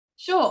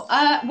Sure.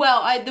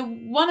 The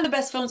one of the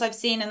best films I've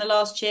seen in the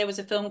last year was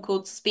a film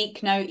called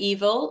Speak No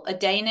Evil, a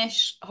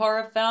Danish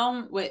horror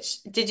film.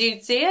 Which did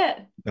you see it?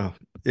 Oh,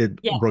 it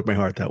Yeah. broke my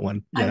heart, that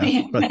one. I Yeah,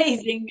 mean, but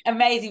amazing,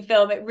 amazing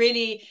film. It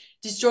really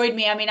destroyed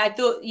me. I mean, I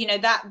thought,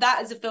 that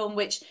is a film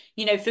which,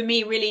 for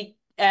me really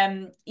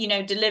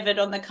delivered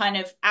on the kind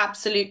of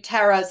absolute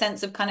terror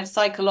sense of kind of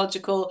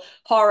psychological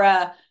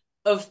horror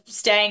of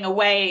staying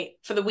away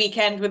for the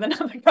weekend with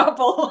another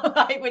couple,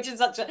 like, which is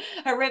such a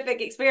horrific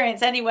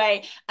experience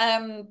anyway.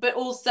 But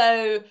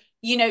also,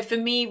 for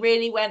me,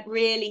 really went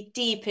really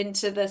deep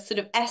into the sort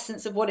of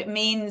essence of what it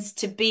means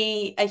to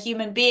be a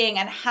human being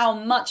and how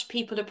much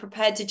people are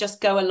prepared to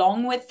just go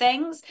along with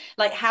things,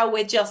 like how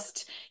we're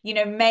just,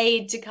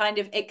 made to kind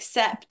of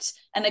accept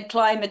and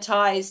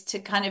acclimatize to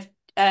kind of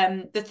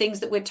the things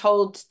that we're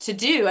told to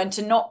do and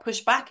to not push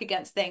back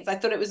against things. I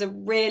thought it was a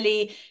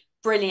really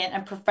brilliant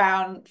and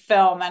profound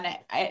film, and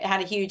it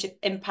had a huge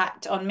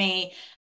impact on me.